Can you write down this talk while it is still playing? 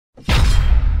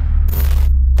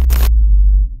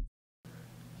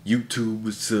YouTube,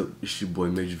 what's up? It's your boy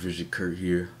Major Vision Kurt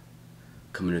here,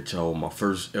 coming at y'all with my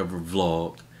first ever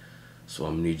vlog. So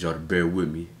I'm gonna need y'all to bear with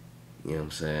me. You know what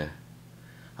I'm saying?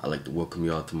 I'd like to welcome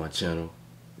y'all to my channel.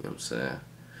 You know what I'm saying?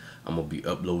 I'm gonna be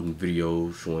uploading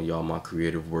videos showing y'all my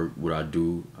creative work, what I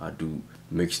do. I do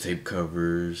mixtape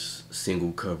covers,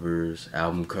 single covers,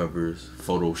 album covers,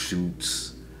 photo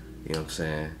shoots, you know what I'm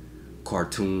saying,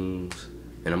 cartoons,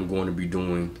 and I'm going to be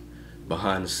doing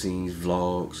behind the scenes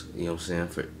vlogs, you know what I'm saying,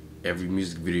 for every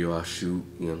music video I shoot,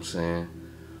 you know what I'm saying.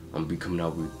 I'm gonna be coming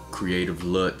out with creative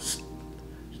LUTs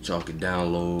that y'all can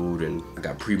download, and I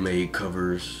got pre-made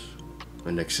covers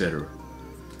and etc.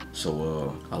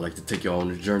 So I like to take y'all on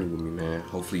this journey with me, man.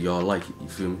 Hopefully y'all like it, you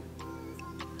feel me?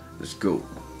 Let's go.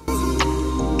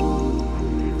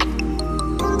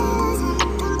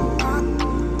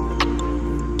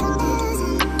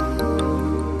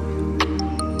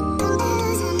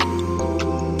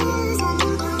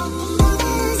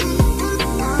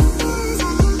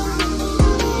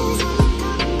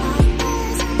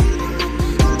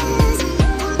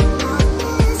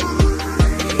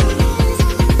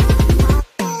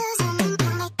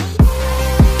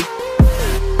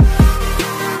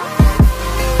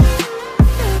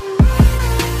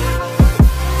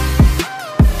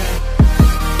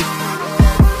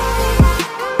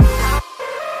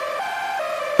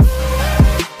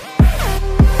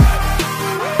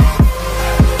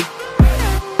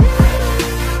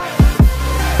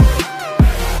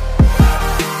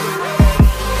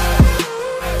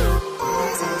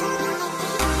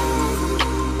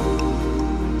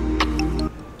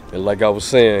 And like I was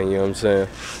saying, you know what I'm saying,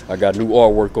 I got new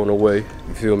artwork on the way,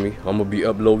 you feel me? I'm gonna be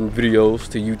uploading videos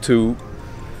to YouTube,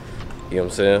 you know what I'm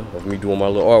saying, of me doing my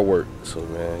little artwork. So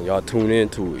man, y'all tune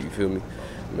into it, you feel me?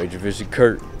 Major Vision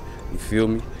Kurt, you feel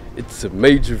me? It's a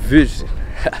major vision.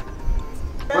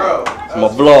 Bro, my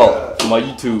vlog, my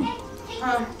YouTube.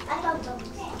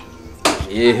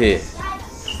 Yeah.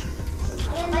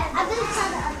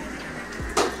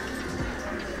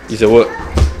 You said what?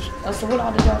 I said, what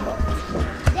all did y'all about?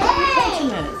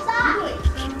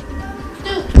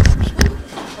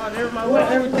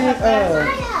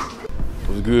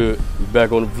 What's good? We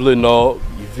back on the vlog,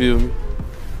 you feel me?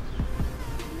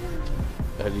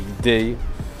 How do you day?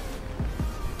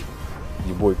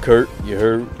 Your boy Kurt, you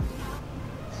heard?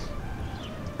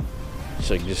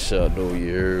 Check this out though,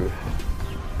 you heard?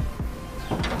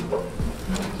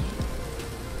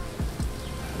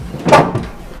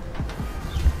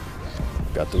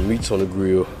 Got the meats on the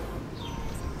grill.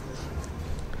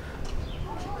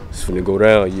 It's finna go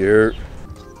down, you heard?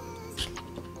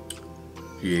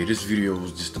 Yeah, this video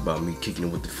was just about me kicking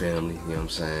it with the family, you know what I'm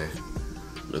saying?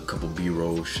 A couple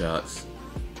B-roll shots,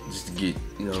 just to get,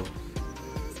 you know,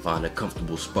 find a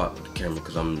comfortable spot with the camera,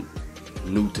 because I'm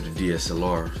new to the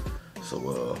DSLR. So,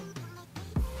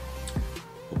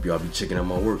 hope y'all be checking out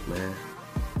my work, man.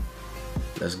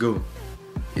 Let's go.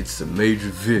 It's a major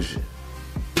vision.